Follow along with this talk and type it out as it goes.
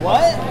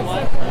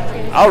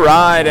All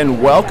right,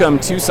 and welcome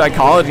to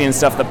Psychology and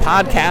Stuff, the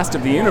podcast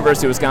of the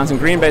University of Wisconsin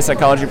Green Bay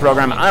Psychology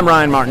Program. I'm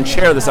Ryan Martin,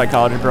 chair of the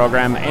Psychology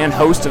Program and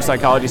host of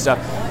Psychology Stuff,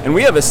 and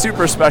we have a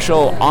super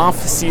special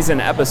off-season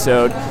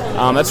episode.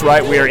 That's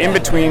right, we are in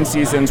between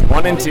seasons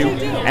 1 and 2,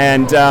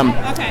 and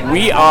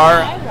we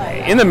are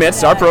in the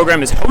midst. Our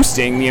program is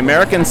hosting the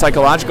American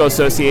Psychological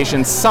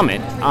Association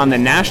Summit on the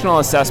National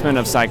Assessment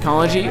of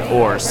Psychology,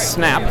 or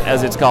SNAP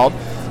as it's called.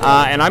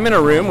 And I'm in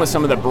a room with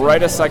some of the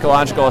brightest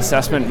psychological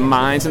assessment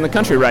minds in the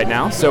country right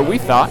now, so we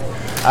thought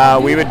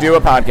we would do a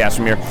podcast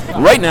from here.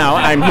 Right now,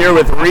 I'm here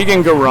with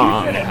Regan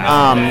Gurung,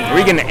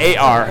 Regan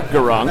A.R.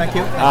 Gurung. Thank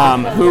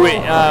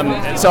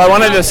you. So I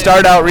wanted to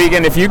start out,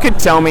 Regan, if you could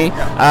tell me,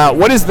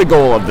 what is the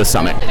goal of the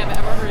summit?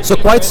 So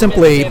quite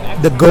simply,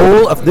 the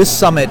goal of this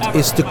summit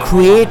is to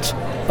create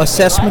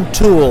assessment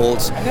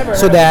tools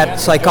so that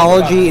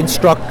psychology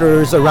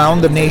instructors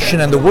around the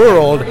nation and the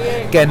world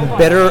can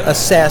better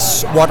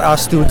assess what our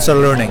students are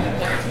learning.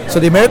 So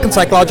the American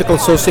Psychological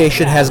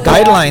Association has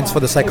guidelines for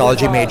the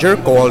psychology major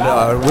called,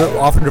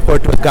 often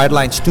referred to as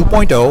Guidelines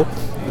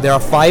 2.0. There are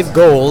 5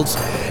 goals,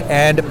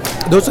 and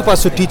those of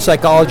us who teach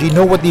psychology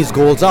know what these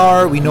goals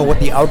are, we know what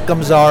the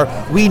outcomes are,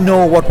 we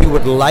know what we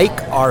would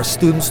like our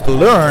students to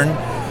learn,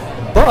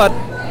 but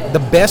the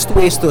best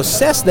ways to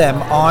assess them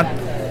aren't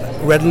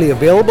readily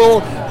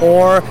available,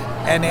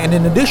 and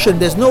in addition,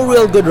 there's no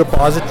real good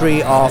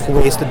repository of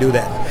ways to do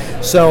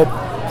that. So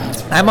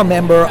I'm a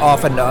member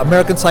of an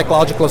American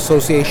Psychological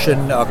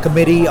Association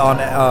committee on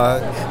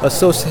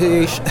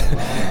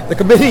the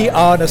Committee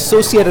on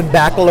Associated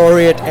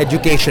Baccalaureate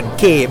Education,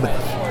 CABE,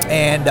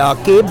 and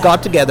CABE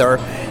got together.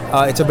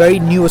 It's a very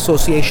new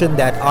association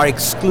that our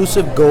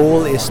exclusive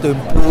goal is to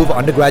improve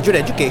undergraduate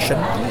education,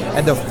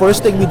 and the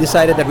first thing we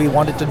decided that we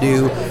wanted to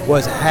do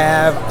was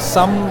have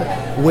some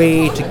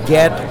way to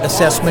get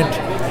assessment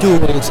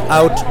tools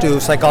out to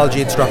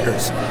psychology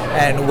instructors.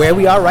 And where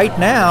we are right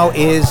now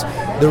is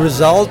the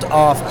result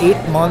of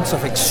 8 months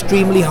of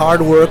extremely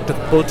hard work to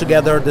pull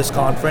together this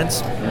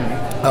conference.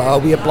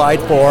 We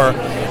applied for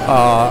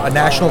a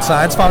National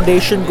Science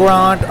Foundation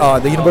grant,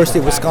 the University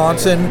of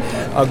Wisconsin,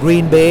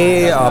 Green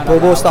Bay,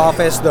 Provost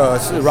Office,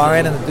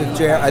 Ryan and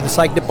the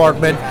Psych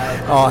Department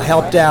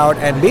helped out,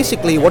 and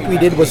basically what we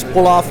did was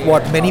pull off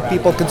what many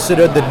people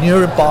considered the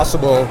near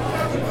impossible,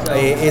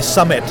 a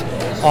summit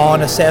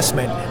on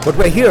assessment. But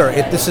we're here.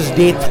 This is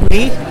day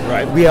 3.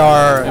 Right. We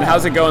are. And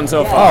how's it going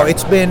so far? Oh,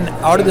 it's been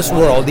out of this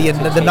world.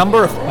 The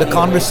number of the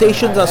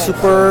conversations are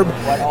superb.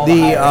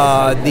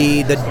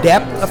 The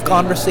depth of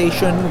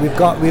conversation.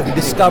 We've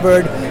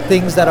discovered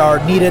things that are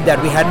needed that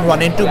we hadn't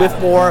run into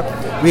before.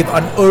 We've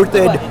unearthed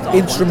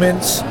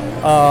instruments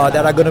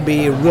that are going to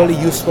be really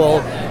useful,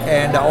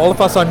 and all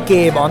of us on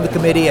CABE, on the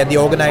committee, and the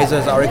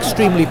organizers are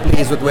extremely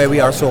pleased with where we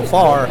are so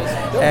far,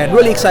 and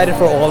really excited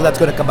for all that's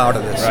going to come out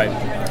of this. Right.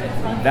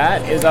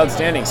 That is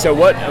outstanding. So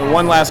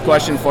one last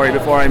question for you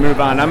before I move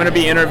on. I'm going to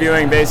be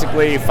interviewing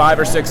basically 5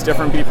 or 6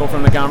 different people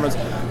from the conference,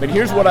 but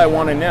here's what I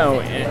want to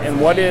know,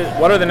 and what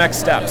are the next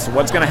steps?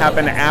 What's going to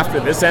happen after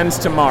this ends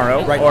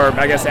tomorrow, right, or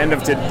I guess end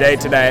of today?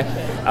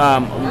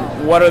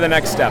 What are the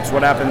next steps?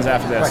 What happens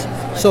after this? Right.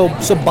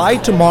 So by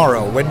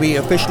tomorrow, when we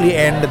officially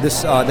end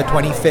this, the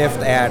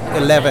 25th at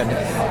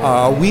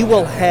 11, we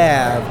will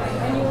have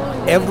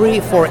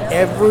for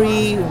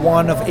every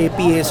one of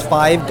APA's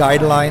 5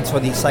 guidelines for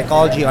the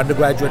psychology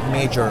undergraduate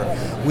major,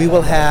 we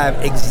will have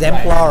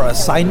exemplar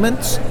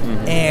assignments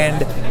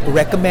and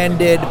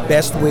recommended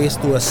best ways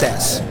to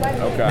assess.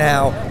 Okay.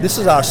 Now, this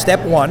is our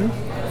step 1.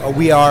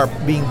 We are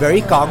being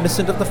very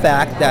cognizant of the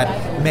fact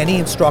that many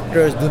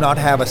instructors do not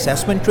have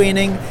assessment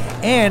training,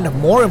 and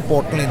more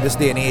importantly in this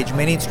day and age,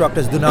 many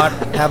instructors do not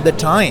have the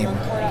time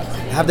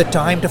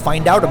to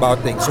find out about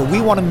things. So we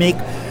want to make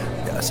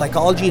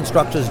psychology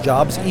instructors'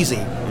 jobs easy.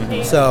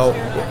 So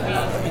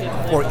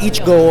for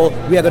each goal,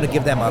 we are going to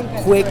give them a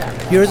quick,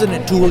 here's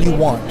a tool you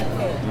want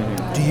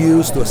to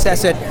use to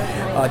assess it.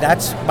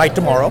 That's by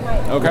tomorrow,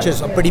 which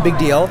is a pretty big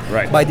deal.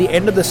 Right. By the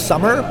end of the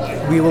summer,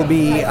 we will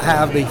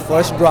have the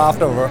first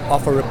draft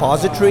of a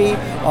repository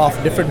of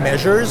different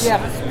measures,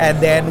 and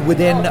then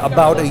within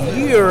about a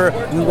year,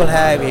 we will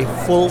have a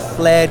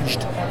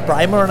full-fledged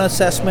primer on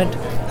assessment,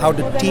 how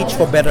to teach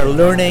for better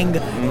learning,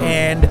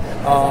 and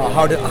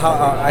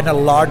and a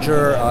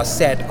larger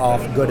set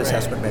of good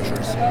assessment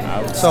measures.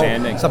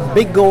 Outstanding. So some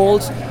big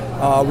goals.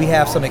 We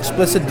have some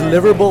explicit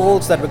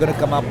deliverables that we're going to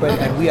come up with,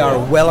 and we are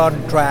well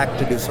on track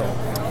to do so.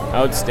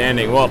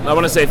 Outstanding. Well, I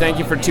want to say thank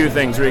you for 2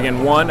 things,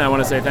 Regan. 1, I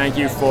want to say thank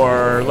you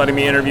for letting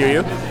me interview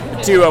you.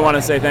 2, I want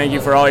to say thank you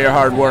for all your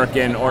hard work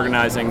in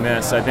organizing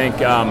this. I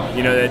think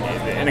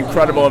an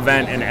incredible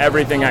event, and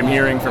everything I'm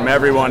hearing from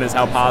everyone is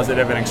how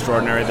positive and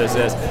extraordinary this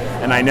is.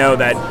 And I know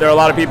that there are a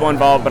lot of people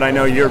involved, but I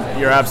know you're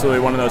absolutely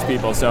one of those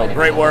people. So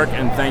great work,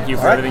 and thank you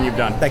for everything you've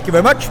done. Thank you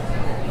very much.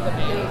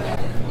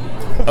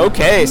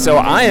 Okay, so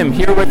I am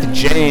here with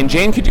Jane.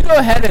 Jane, could you go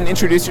ahead and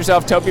introduce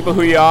yourself, tell people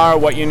who you are,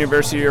 what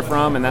university you're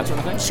from, and that sort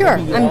of thing? Sure.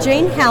 I'm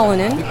Jane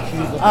Hallinan.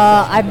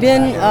 I've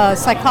been a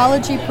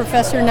psychology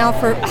professor now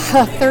for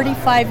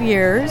 35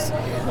 years.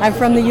 I'm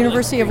from the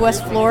University of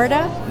West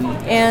Florida,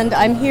 and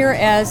I'm here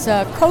as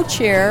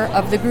co-chair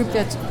of the group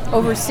that's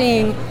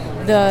overseeing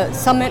the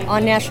Summit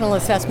on National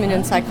Assessment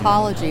in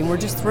Psychology, and we're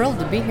just thrilled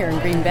to be here in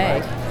Green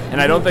Bay. And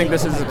I don't think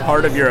this is a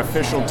part of your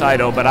official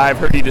title, but I've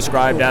heard you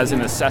described as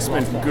an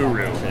assessment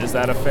guru. Is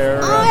that a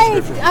fair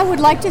description? I would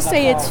like to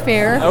say it's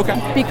fair.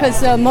 Okay.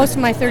 Because most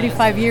of my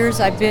 35 years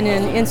I've been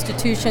in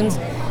institutions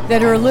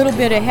that are a little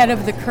bit ahead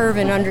of the curve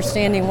in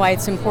understanding why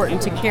it's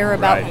important to care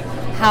about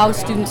how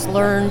students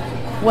learn,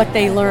 what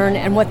they learn,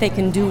 and what they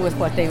can do with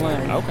what they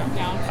learn. Okay,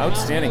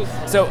 outstanding.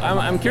 So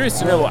I'm curious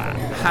to know,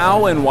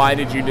 how and why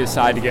did you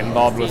decide to get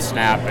involved with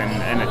SNAP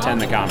and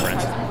attend the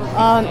conference?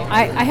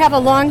 I have a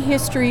long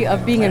history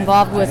of being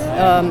involved with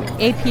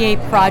APA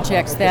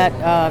projects that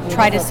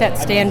try to set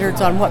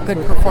standards on what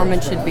good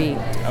performance should be.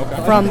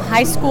 Okay. From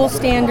high school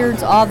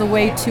standards all the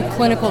way to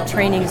clinical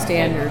training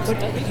standards.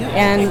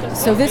 And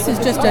so this is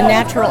just a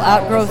natural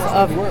outgrowth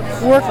of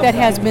work that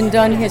has been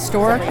done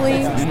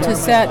historically to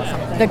set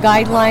the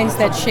guidelines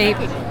that shape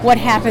what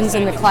happens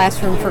in the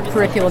classroom for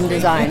curriculum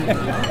design.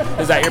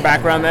 Is that your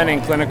background then,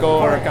 in clinical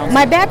or counseling?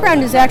 My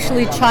background is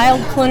actually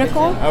child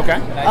clinical. Okay.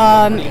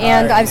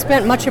 And I've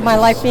spent much of my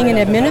life being an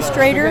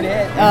administrator.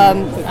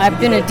 I've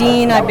been a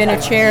dean, I've been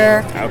a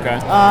chair. Okay.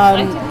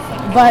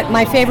 But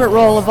my favorite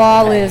role of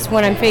all is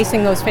when I'm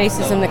facing those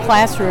faces in the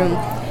classroom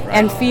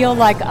and feel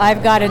like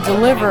I've got to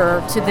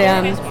deliver to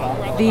them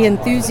the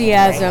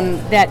enthusiasm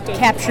that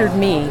captured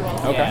me.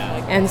 Okay.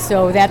 And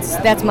so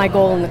that's my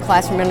goal in the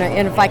classroom.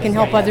 And if I can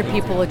help other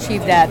people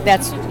achieve that,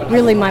 that's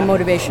really my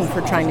motivation for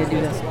trying to do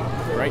this.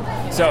 Right.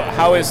 So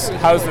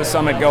how's the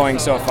summit going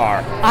so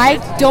far? I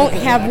don't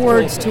have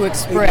words to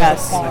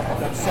express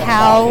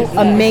how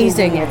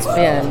amazing it's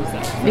been,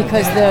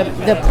 because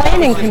the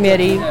planning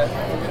committee,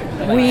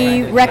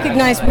 we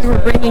recognized we were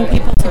bringing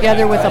people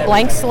together with a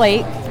blank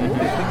slate.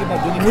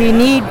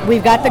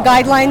 We've got the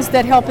guidelines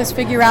that help us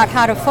figure out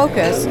how to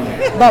focus,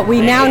 but we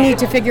now need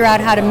to figure out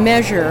how to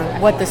measure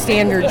what the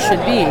standards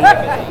should be.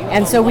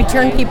 And so we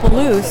turn people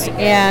loose,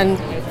 and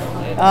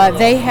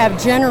they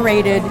have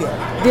generated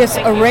this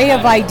array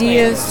of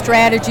ideas,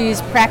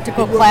 strategies,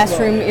 practical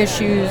classroom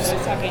issues,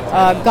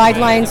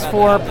 guidelines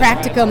for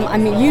practicum. I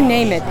mean, you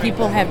name it.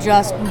 People have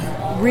just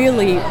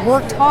really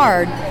worked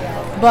hard.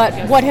 But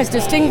what has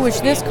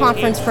distinguished this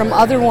conference from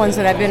other ones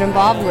that I've been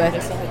involved with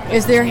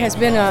is there has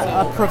been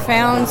a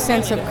profound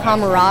sense of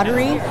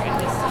camaraderie,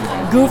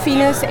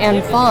 goofiness,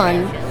 and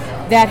fun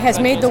that has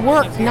made the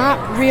work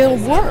not real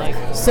work.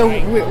 So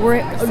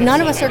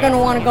none of us are going to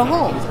want to go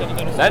home.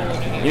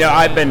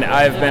 I've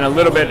been a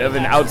little bit of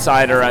an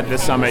outsider at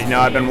this summit.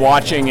 I've been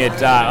watching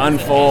it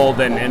unfold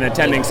and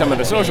attending some of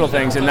the social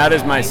things, and that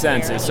is my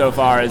sense so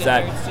far, is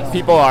that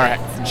people are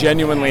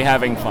genuinely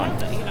having fun.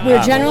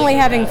 We're generally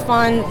having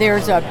fun.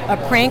 There's a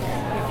prank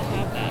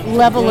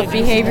level of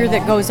behavior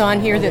that goes on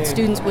here that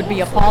students would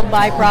be appalled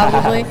by,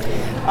 probably.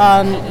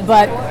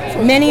 But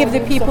many of the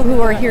people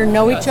who are here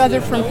know each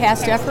other from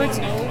past efforts,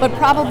 but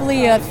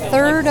probably a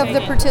third of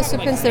the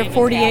participants, there are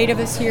 48 of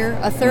us here,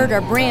 a third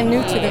are brand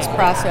new to this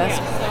process.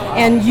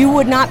 And you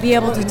would not be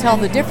able to tell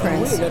the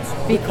difference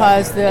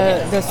because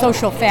the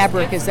social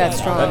fabric is that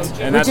strong,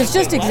 which is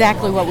just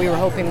exactly what we were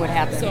hoping would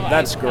happen.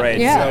 That's great.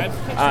 Yeah.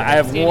 So, I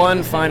have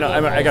one final,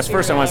 I guess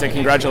first I want to say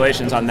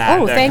congratulations on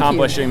that, thank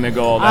accomplishing you. the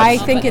goal. I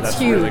think it's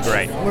huge. Really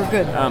great. We're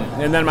good.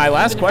 And then my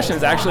last question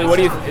is actually,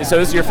 so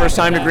this is your first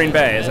time to Green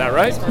Bay, is that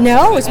right?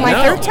 No, it's my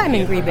third time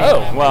in Green Bay. Oh,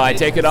 well, I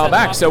take it all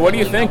back. So what do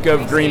you think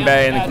of Green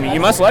Bay and the community?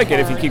 You must like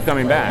it if you keep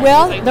coming back.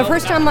 Well, the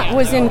first time I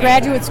was in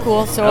graduate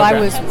school, so I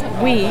was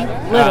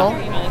little.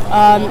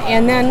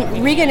 And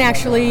then Regan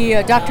actually,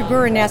 Dr.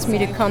 Gurin asked me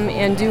to come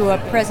and do a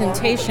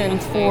presentation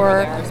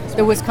for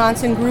the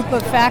Wisconsin group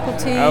of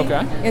faculty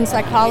in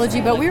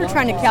psychology, but we were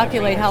trying to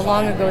calculate how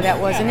long ago that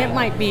was, and it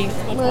might be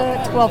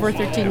 12 or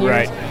 13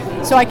 years.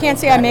 Right. So I can't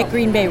say I make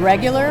Green Bay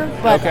regular,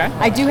 but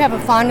I do have a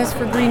fondness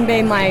for Green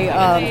Bay. My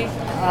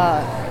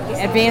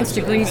advanced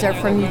degrees are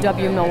from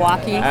UW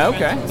Milwaukee.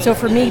 Okay. So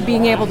for me,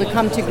 being able to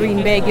come to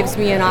Green Bay gives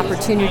me an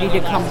opportunity to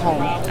come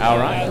home. All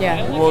right.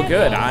 Yeah. Well,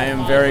 good. I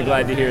am very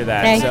glad to hear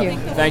that. Thank you.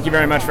 Thank you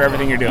very much for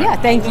everything you're doing. Yeah,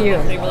 thank you.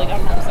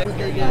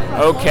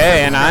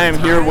 Okay, and I am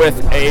here with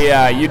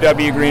a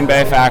UW Green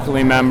Bay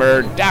faculty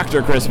member,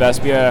 Dr. Chris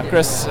Vespia.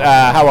 Chris,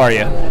 how are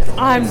you?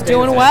 I'm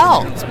doing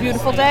well. It's a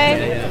beautiful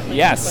day.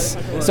 Yes.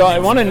 So I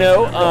want to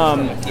know,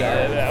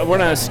 we're going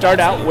to start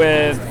out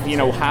with,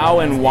 how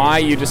and why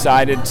you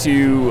decided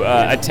to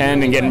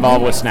attend and get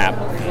involved with SNAP.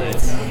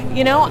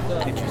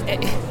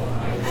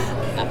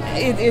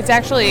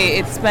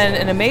 It's been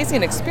an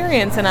amazing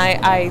experience, and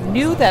I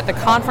knew that the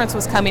conference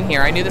was coming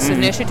here. I knew this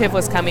initiative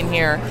was coming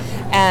here,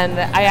 and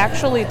I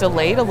actually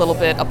delayed a little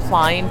bit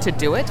applying to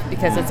do it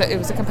because it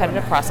was a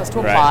competitive process to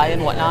apply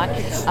and whatnot,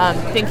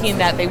 thinking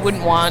that they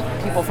wouldn't want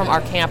people from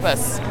our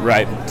campus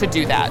to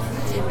do that.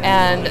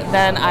 And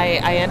then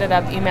I ended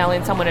up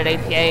emailing someone at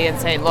APA and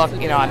saying, look,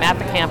 I'm at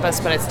the campus,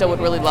 but I still would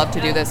really love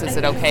to do this. Is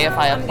it okay if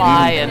I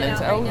apply? And then,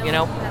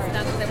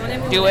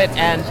 do it.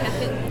 And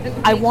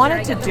I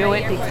wanted to do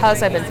it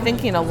because I've been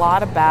thinking a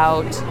lot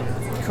about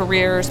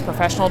careers,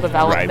 professional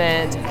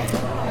development,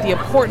 the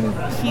important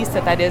piece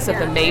that is of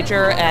the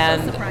major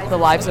and the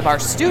lives of our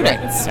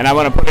students. And I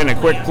want to put in a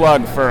quick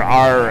plug for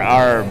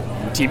our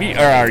TV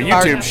or our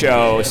YouTube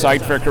show,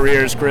 Psyched for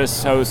Careers.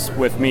 Chris hosts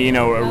with me,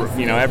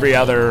 every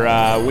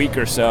other week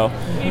or so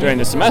during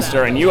the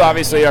semester, and you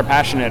obviously are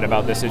passionate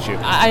about this issue.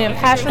 I am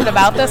passionate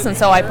about this, and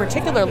so I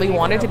particularly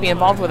wanted to be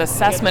involved with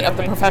assessment of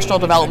the professional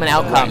development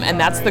outcome, and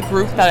that's the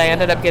group that I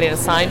ended up getting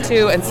assigned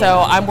to. And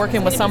so I'm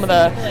working with some of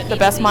the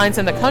best minds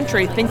in the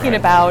country, thinking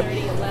about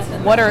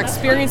what are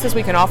experiences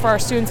we can offer our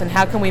students and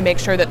how can we make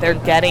sure that they're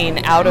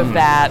getting out of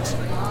that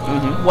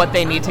what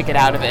they need to get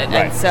out of it.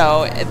 Right. And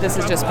so this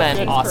has just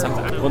been awesome.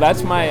 Well,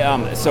 that's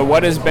my, so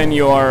what has been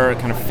your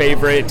kind of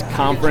favorite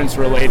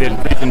conference-related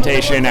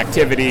presentation,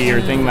 activity,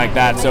 or thing like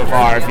that so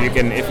far, if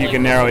you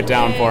can narrow it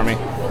down for me?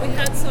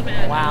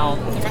 Wow.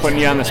 Putting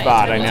you on the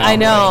spot, I know. I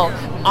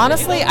know.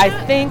 Honestly, I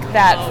think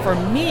that for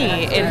me,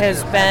 it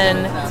has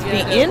been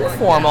the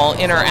informal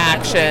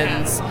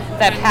interactions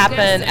that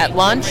happen at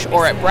lunch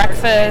or at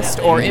breakfast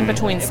or in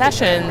between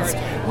sessions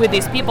with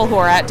these people who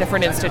are at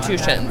different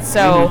institutions.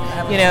 So,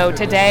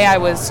 today I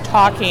was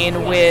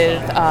talking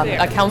with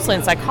a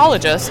counseling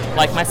psychologist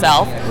like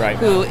myself, right,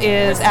 who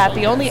is at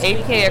the only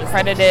APA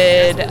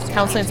accredited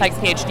counseling psych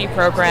PhD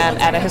program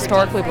at a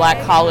historically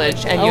black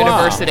college and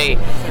university.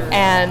 Wow.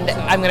 And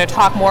I'm going to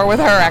talk more with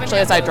her actually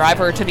as I drive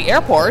her to the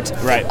airport.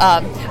 Right.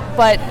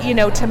 But,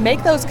 to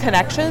make those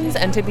connections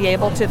and to be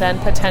able to then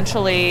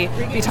potentially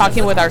be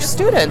talking with our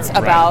students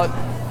about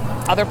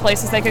other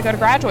places they could go to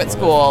graduate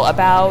school,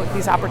 about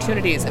these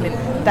opportunities. I mean,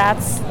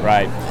 that's...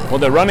 Right. Well,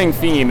 the running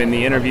theme in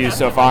the interviews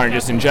so far and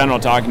just in general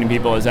talking to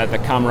people is that the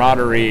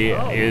camaraderie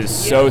is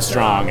so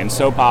strong and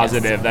so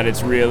positive that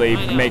it's really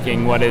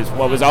making what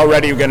was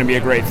already going to be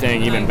a great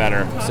thing even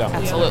better. So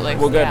absolutely.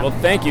 Well, good. Yeah. Well,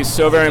 thank you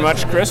so very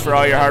much, Chris, for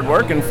all your hard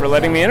work and for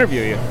letting me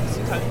interview you.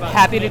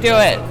 Happy to do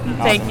it. Awesome.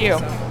 Thank you.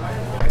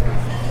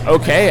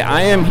 Okay,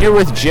 I am here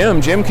with Jim.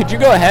 Jim, could you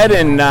go ahead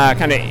and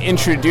kind of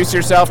introduce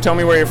yourself, tell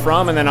me where you're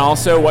from, and then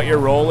also what your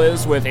role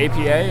is with APA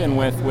and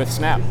with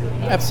SNAP?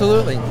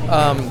 Absolutely.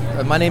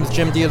 My name is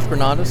Jim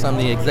Diaz-Granados. I'm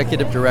the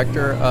Executive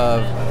Director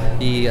of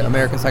the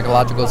American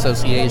Psychological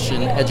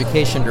Association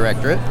Education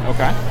Directorate.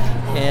 Okay.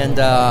 And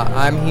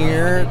I'm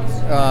here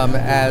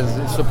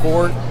as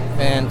support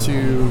and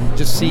to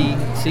just see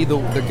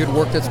the good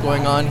work that's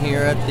going on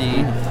here at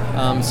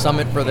the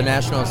Summit for the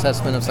National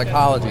Assessment of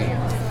Psychology.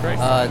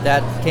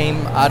 That came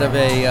out of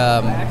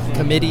a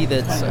committee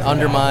that's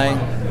under my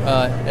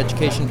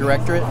education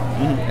directorate,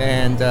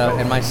 and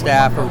my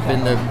staff have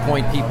been the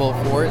point people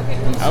for it.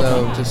 And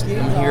so just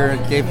I'm here,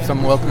 gave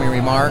some welcoming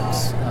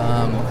remarks.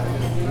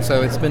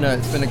 So it's been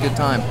a good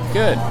time.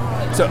 Good.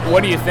 So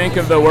what do you think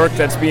of the work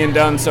that's being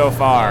done so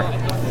far?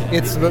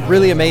 It's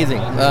really amazing.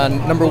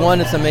 Number one,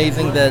 it's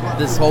amazing that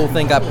this whole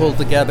thing got pulled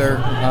together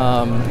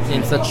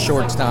in such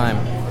short time.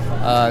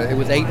 It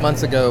was 8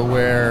 months ago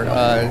where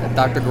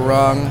Dr.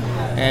 Gurung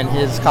and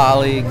his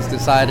colleagues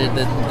decided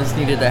that this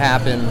needed to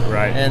happen,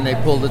 right, and they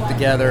pulled it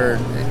together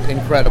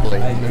incredibly.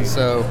 And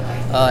so,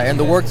 and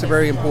the works are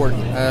very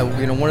important.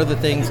 One of the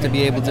things to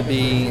be able to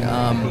be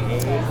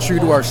true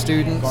to our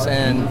students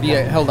and be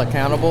held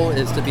accountable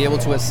is to be able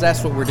to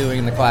assess what we're doing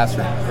in the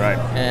classroom. Right.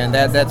 And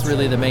that's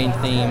really the main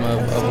theme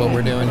of what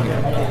we're doing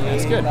here.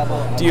 That's good.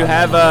 Do you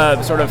have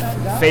a sort of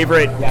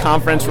favorite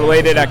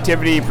conference-related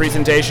activity,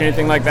 presentation,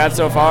 anything like that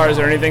so far? Is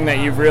there anything that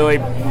you've really...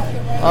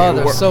 Oh,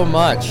 there's so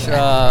much.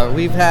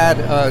 We've had,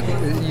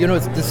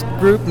 this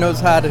group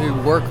knows how to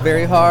work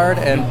very hard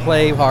and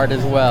play hard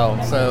as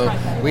well. So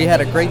we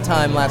had a great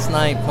time last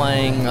night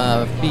playing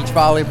beach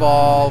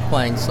volleyball,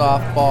 playing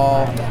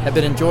softball. I've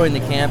been enjoying the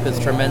campus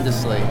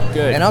tremendously.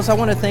 Good. And also I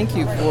want to thank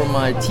you for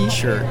my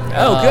T-shirt.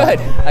 Oh, good.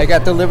 I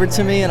got delivered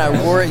to me and I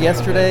wore it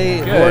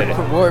yesterday.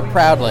 Good. Wore it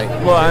proudly.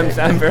 Well,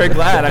 I'm very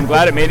glad. I'm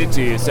glad it made it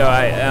to you. So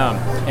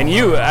I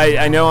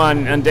know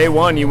on day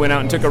one you went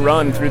out and took a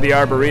run through the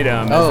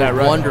Arboretum. Is that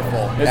right? Wonderful.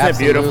 Isn't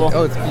Absolutely. it beautiful?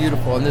 Oh, it's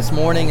beautiful. And this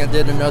morning I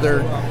did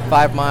another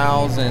 5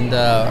 miles and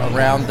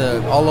around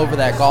all over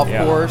that golf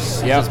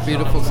course. Yeah. It's just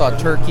beautiful. Saw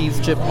turkeys,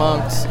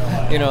 chipmunks,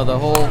 the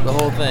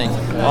whole thing.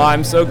 Oh,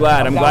 I'm so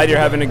glad. I'm glad you're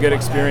having a good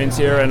experience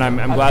here, and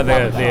I'm glad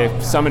the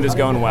summit is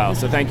going well.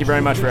 So thank you very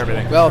much for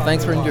everything. Well,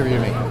 thanks for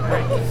interviewing me.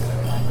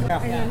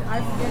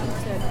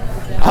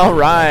 All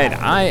right,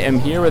 I am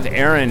here with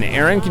Aaron.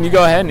 Aaron, can you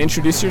go ahead and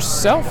introduce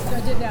yourself?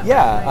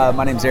 Yeah,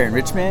 my name's Aaron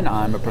Richmond.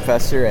 I'm a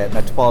professor at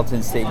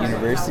Metropolitan State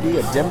University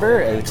of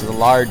Denver, which is a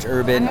large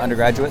urban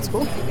undergraduate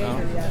school.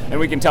 And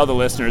we can tell the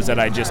listeners that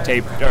I just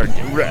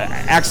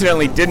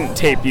accidentally didn't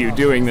tape you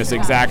doing this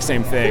exact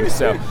same thing.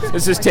 So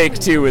this is take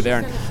 2 with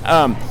Aaron.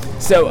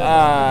 So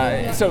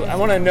I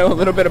want to know a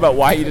little bit about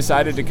why you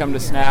decided to come to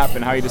SNAP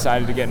and how you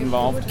decided to get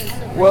involved.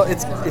 Well,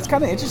 it's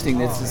kind of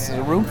interesting. It's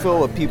a room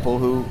full of people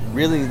who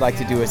really like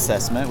to do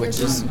assessment, which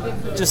is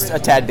just a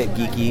tad bit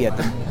geeky at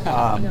the.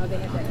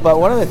 But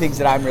one of the things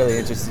that I'm really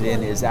interested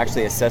in is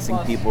actually assessing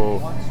people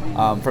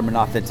from an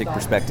authentic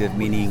perspective,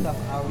 meaning,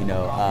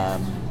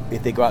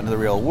 if they go out into the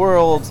real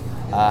world,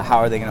 how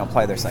are they going to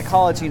apply their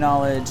psychology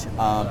knowledge,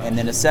 and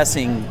then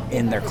assessing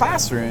in their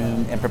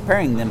classroom and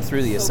preparing them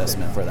through the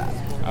assessment for that.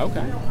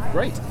 Okay,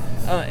 great.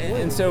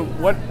 And so,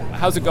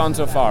 how's it gone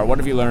so far? What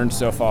have you learned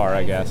so far,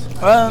 I guess?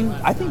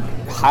 I think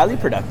highly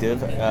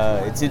productive.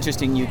 It's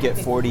interesting, you get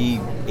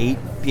 48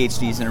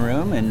 PhDs in a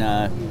room, and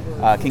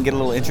can get a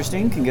little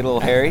interesting, can get a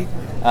little hairy.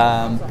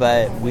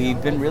 But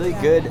we've been really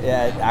good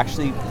at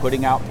actually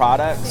putting out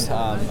products.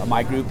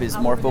 My group is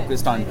more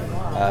focused on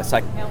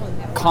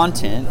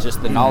content,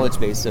 just the knowledge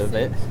base of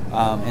it.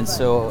 And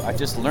so I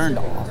just learned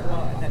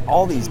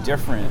all these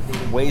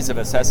different ways of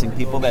assessing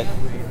people. That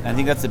I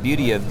think that's the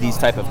beauty of these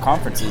type of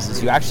conferences,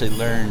 is you actually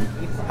learn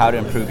how to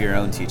improve your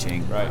own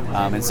teaching. Right.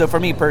 And so for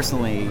me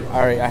personally,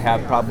 I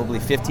have probably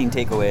 15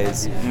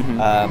 takeaways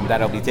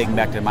that I'll be taking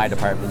back to my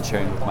department and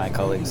sharing with my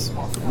colleagues.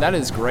 That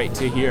is great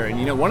to hear.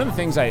 And one of the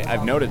things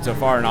I've noted so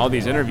far in all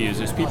these interviews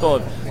is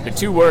the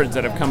two words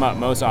that have come up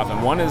most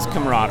often. One is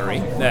camaraderie,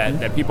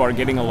 that people are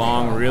getting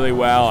along really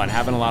well and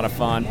having a lot of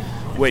fun,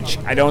 which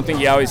I don't think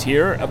you always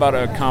hear about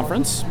a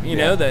conference,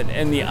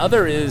 and the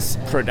other is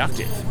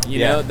productive,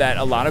 that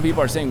a lot of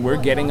people are saying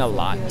we're getting a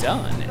lot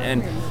done.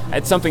 And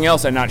it's something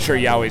else I'm not sure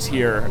you always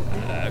hear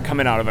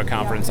coming out of a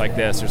conference like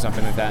this or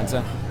something like that. And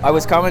so, I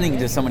was commenting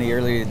to somebody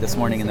earlier this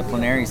morning in the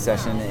plenary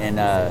session, and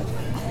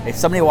if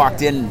somebody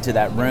walked into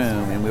that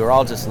room and we were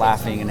all just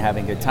laughing and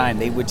having a good time,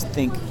 they would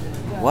think,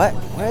 what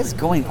is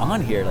going on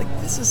here? Like,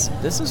 this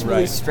is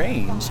really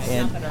strange.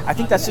 And I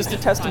think that's just a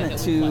testament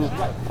to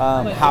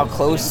how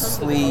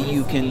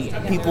closely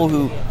people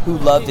who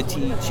love to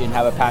teach and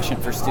have a passion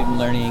for student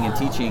learning and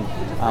teaching,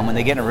 when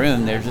they get in a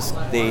room,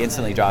 they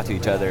instantly draw to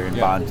each other and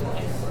bond.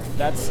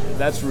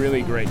 That's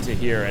really great to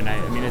hear. And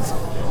I mean, it's,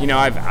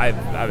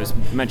 I was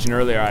mentioned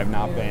earlier, I've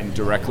not been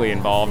directly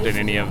involved in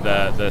any of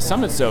the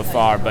summits so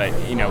far, but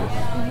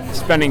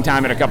spending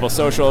time at a couple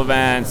social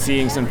events,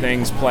 seeing some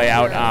things play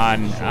out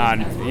on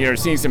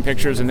seeing some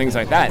pictures and things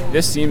like that.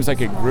 This seems like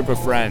a group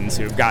of friends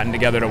who've gotten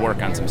together to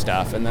work on some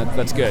stuff, and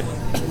that's good.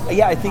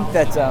 Yeah, I think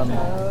that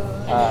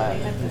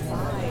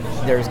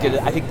there's good.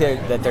 I think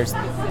that there's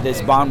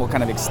this bond will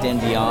kind of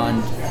extend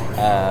beyond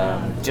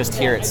just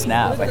here at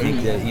Snap. I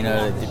think that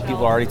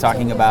people are already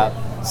talking about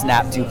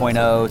Snap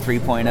 2.0,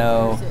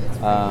 3.0.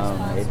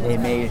 It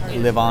may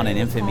live on in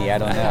infamy, I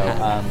don't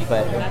know.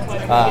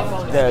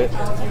 But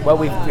what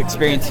we've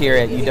experienced here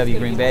at UW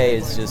Green Bay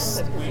is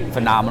just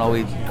phenomenal.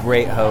 We've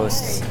great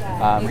hosts.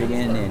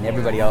 Regan and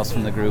everybody else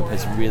from the group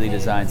has really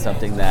designed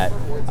something that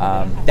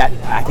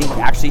I think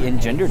actually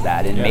engendered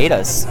that and made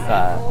us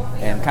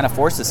and kind of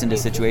forced us into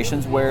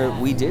situations where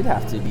we did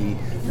have to be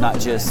not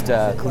just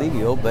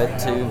collegial, but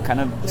to kind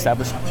of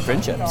establish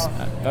friendships.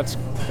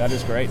 That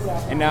is great.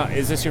 And now,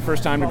 is this your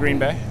first time to Green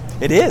Bay?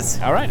 It is.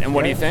 All right. And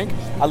what do you think?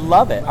 I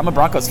love it. I'm a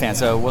Broncos fan,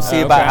 so we'll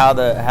see about how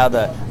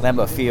the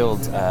Lambeau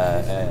Field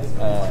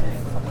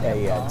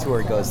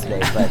tour goes today.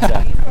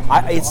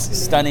 But it's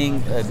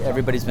stunning.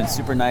 Everybody's been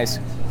super nice.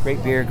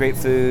 Great beer, great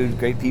food,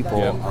 great people.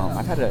 Yep.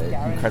 I've had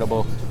an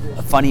incredible,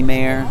 funny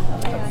mayor.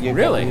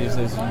 Really?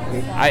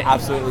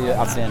 Absolutely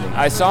outstanding.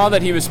 I saw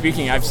that he was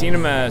speaking. I've seen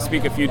him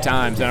speak a few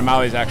times, and I'm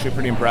always actually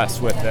pretty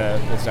impressed with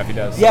the stuff he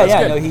does.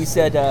 So no, he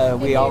said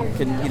we all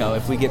can,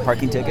 if we get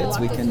parking tickets,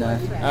 we can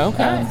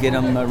get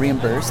them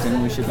reimbursed,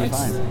 and we should be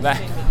fine.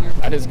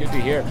 That is good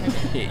to hear.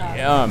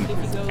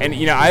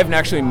 And I've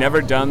actually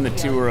never done the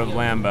tour of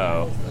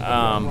Lambeau,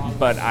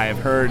 but I have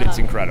heard it's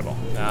incredible.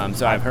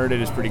 So I've heard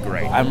it is pretty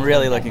great. I'm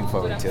really looking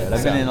forward to it.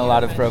 I've been in a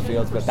lot of pro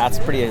fields, but that's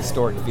pretty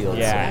historic field.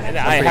 Yeah, so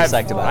I'm pretty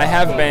psyched about it. I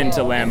have been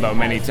to Lambeau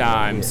many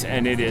times,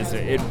 and it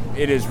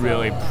is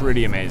really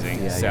pretty amazing.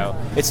 It's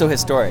so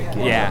historic.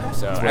 Yeah.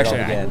 So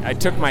actually, I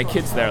took my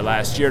kids there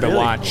last year to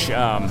watch.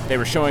 They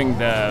were showing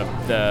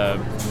the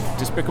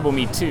Despicable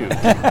Me 2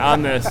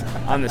 on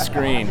the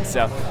screen.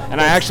 So, and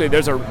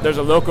there's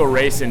a local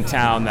race in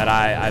town that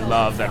I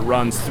love that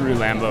runs through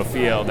Lambeau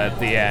Field at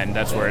the end.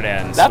 That's where it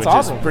ends. That's which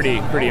awesome. Is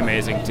pretty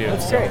amazing too.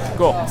 That's great.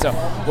 Cool. So,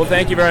 well,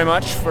 thank you very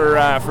much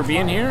for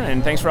being here,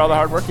 and thanks for all the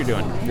hard work you're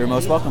doing. You're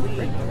most welcome.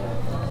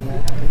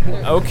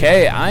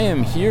 Okay, I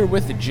am here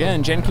with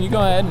Jen. Jen, can you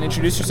go ahead and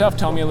introduce yourself?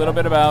 Tell me a little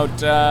bit about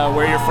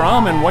where you're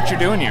from and what you're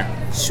doing here.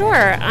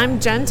 Sure. I'm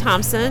Jen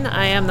Thompson.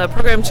 I am the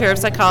Program Chair of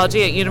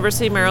Psychology at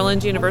University of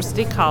Maryland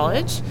University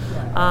College,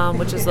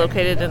 which is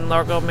located in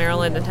Largo,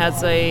 Maryland, and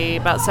has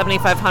about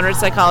 7,500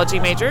 psychology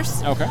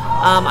majors. Okay.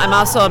 I'm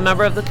also a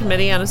member of the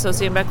Committee on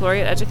Associate and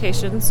Baccalaureate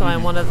Education, so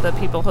I'm one of the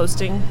people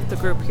hosting the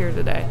group here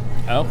today.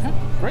 Okay,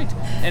 great.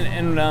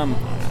 And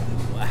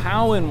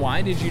how and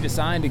why did you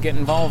decide to get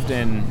involved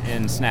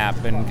in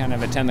SNAP and kind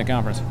of attend the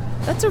conference?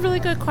 That's a really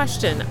good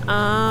question.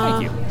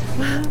 Thank you.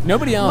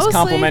 Nobody else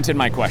complimented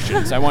my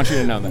questions. I want you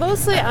to know that.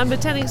 Mostly I'm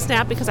attending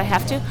SNAP because I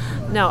have to.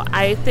 No,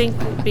 I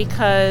think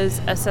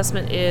because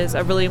assessment is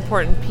a really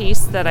important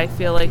piece that I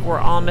feel like we're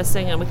all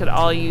missing and we could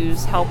all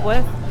use help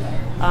with.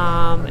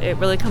 It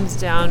really comes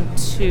down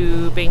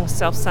to being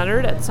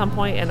self-centered at some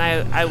point, and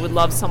I would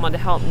love someone to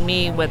help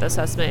me with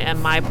assessment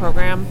and my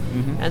program.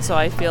 Mm-hmm. And so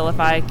I feel if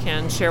I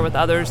can share with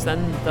others,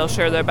 then they'll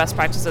share their best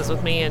practices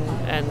with me,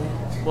 and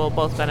we'll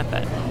both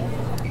benefit.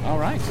 All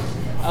right.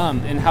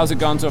 And how's it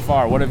gone so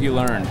far? What have you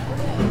learned?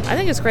 I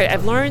think it's great.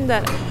 I've learned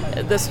that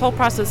this whole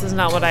process is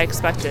not what I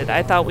expected.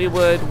 I thought we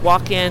would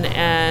walk in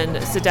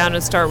and sit down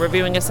and start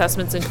reviewing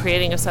assessments and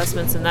creating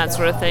assessments and that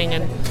sort of thing.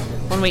 And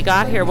when we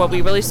got here, what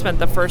we really spent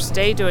the first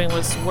day doing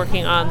was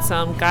working on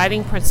some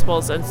guiding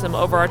principles and some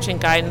overarching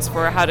guidance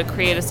for how to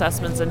create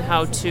assessments and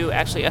how to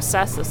actually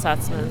assess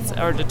assessments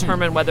or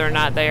determine whether or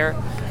not they're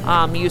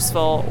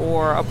useful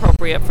or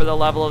appropriate for the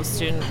level of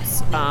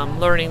students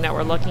learning that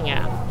we're looking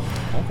at.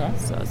 Okay.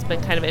 So it's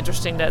been kind of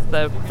interesting that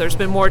there's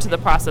been more to the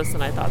process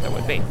than I thought there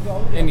would be.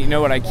 And you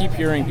know what I keep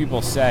hearing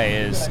people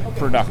say is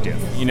productive.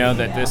 You know,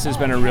 that this has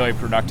been a really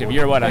productive.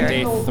 You're on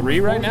day 3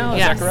 right now? Is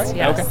Yes, that correct?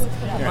 yes.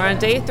 Okay. We're on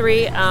day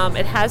 3.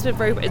 It has been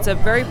it's a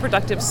very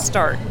productive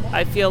start.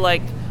 I feel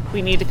like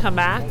we need to come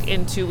back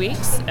in 2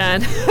 weeks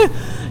and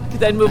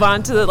then move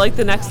on to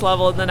the next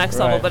level and the next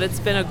level. Right. But it's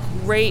been a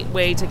great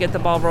way to get the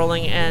ball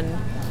rolling, and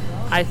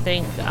I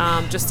think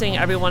just seeing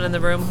everyone in the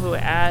room who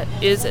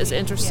is as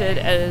interested,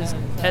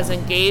 as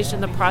engaged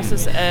in the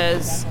process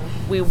as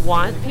we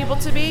want people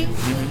to be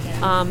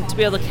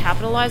able to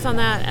capitalize on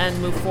that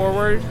and move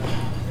forward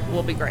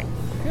will be great.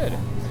 Good.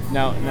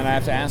 Now, then I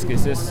have to ask: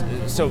 is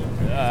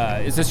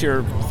this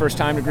your first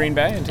time to Green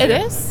Bay? It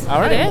is.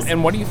 All right. It is.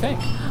 And what do you think?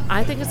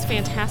 I think it's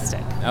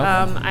fantastic. Okay.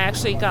 I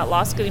actually got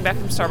lost getting back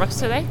from Starbucks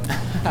today.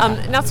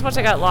 Not so much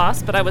I got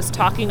lost, but I was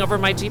talking over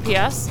my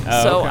GPS,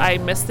 so okay. I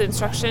missed the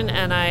instruction,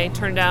 and I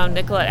turned down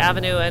Nicollet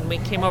Avenue, and we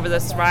came over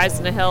this rise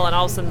in a hill, and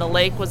all of a sudden the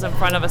lake was in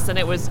front of us, and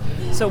it was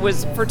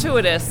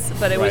fortuitous,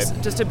 but it was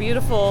just a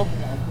beautiful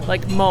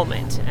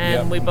moment.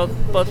 And we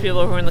both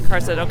people who were in the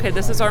car said, okay,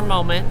 this is our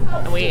moment,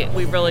 and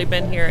we've really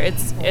been here.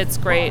 It's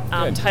great.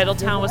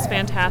 Titletown was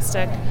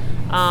fantastic.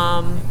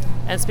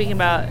 And speaking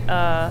about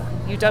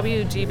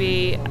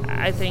UWGB,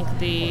 I think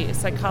the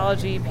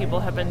psychology people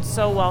have been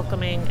so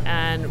welcoming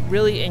and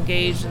really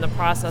engaged in the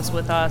process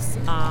with us.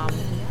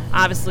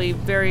 Obviously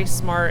very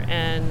smart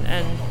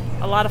and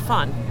a lot of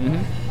fun.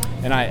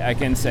 Mm-hmm. And I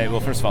can say, well,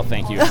 first of all,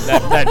 thank you.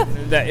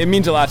 That it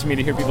means a lot to me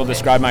to hear people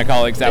describe my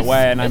colleagues that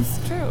way. And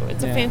it's true.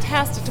 It's a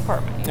fantastic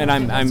department. And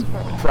I'm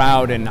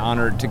proud and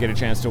honored to get a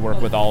chance to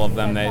work with all of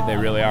them. They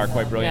really are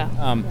quite brilliant.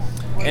 Yeah.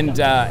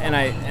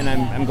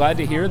 I'm glad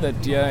to hear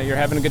that you're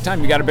having a good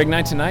time. You got a big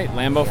night tonight,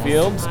 Lambeau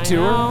Field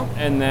tour, know.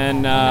 And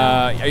then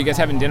are you guys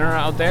having dinner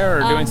out there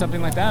or doing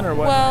something like that or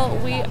what? Well,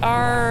 we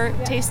are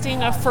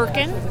tasting a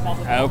firkin.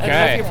 Okay. I don't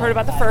know if you've heard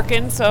about the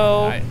firkin.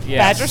 So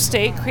yes. Badger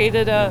State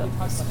created a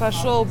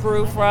special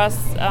brew for us.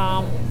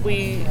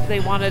 They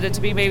wanted it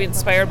to be maybe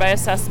inspired by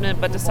assessment,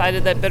 but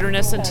decided that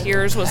bitterness and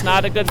tears was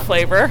not a good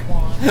flavor.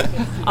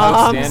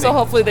 So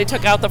hopefully they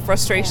took out the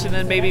frustration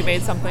and maybe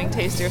made something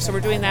tastier. So we're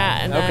doing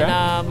that, and then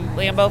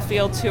Lambeau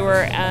Field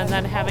tour, and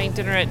then having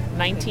dinner at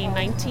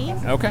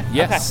 1919. Okay.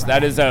 Yes,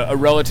 that is a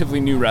relatively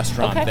new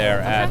restaurant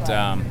there at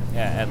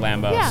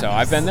Lambeau. Yeah. So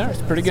I've been there.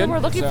 It's pretty good. So we're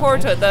looking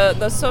forward to it.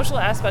 The social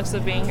aspects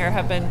of being here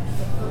have been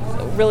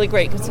really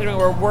great, considering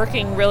we're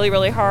working really,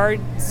 really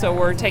hard. So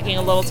we're taking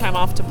a little time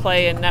off to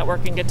play and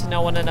network and get to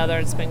know one another.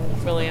 It's been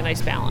really a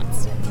nice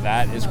balance.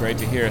 That is great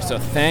to hear. So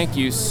thank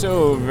you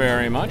so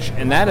very much.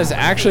 And that is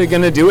actually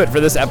going to do it for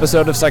this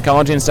episode of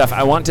Psychology and Stuff.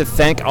 I want to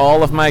thank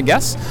all of my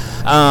guests.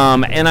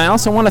 And I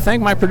also want to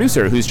thank my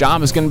producer, whose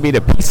job is going to be to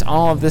piece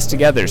all of this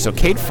together. So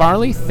Kate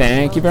Farley,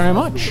 thank you very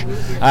much.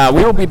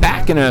 We will be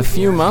back in a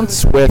few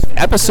months with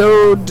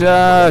episode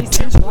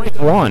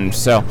 2.1.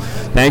 So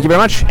thank you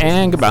very much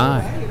and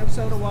goodbye.